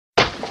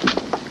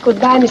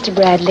Goodbye, Mr.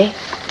 Bradley.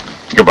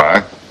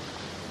 Goodbye.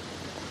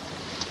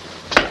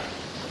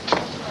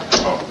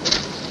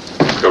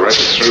 Oh. Go right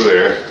through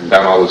there and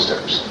down all the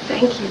steps.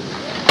 Thank you.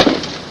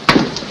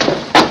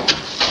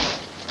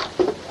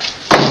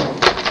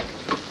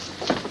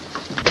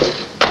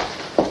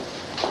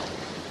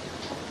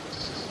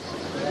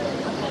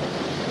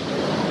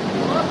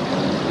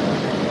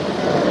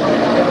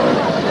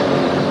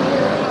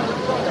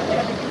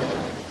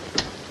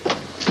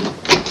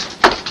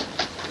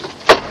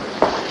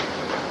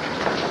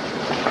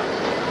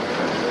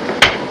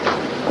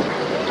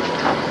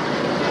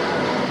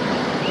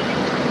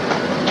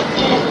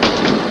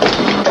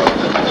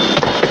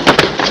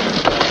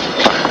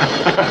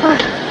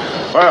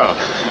 Well,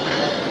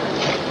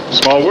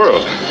 small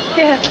world.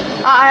 Yeah,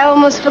 I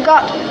almost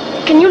forgot.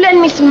 Can you lend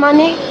me some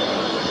money?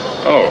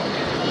 Oh,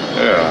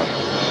 yeah.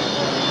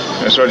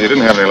 That's right, you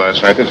didn't have any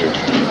last night, did you?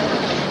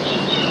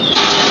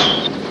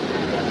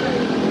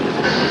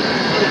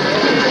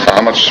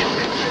 How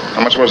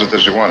much was it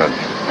that you wanted?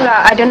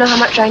 Well, I don't know how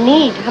much I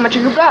need. How much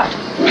have you got?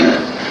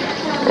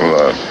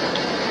 Well,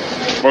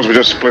 suppose we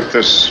just split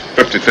this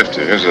 50-50.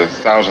 Here's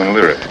 1,000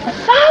 lire.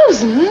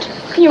 1,000?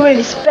 Can you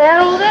really spare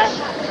all that?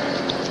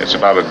 It's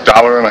about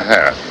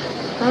 $1.50.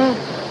 Oh.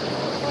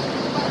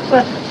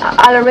 Well,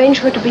 I'll arrange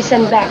for it to be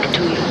sent back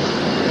to you.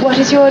 What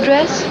is your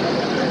address?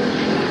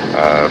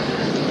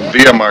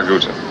 Via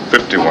Marguta,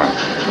 51.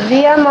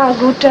 Via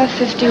Marguta,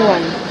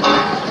 51.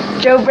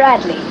 Joe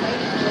Bradley.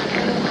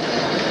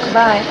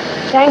 Goodbye.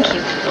 Thank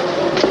you.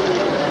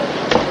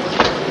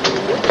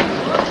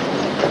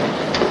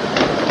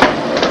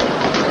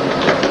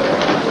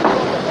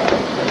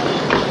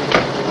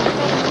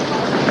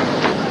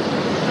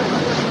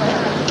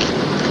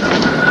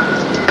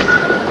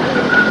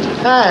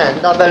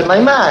 Double my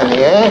money,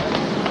 eh?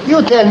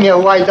 You tell me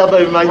why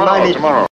double my money. Tomorrow.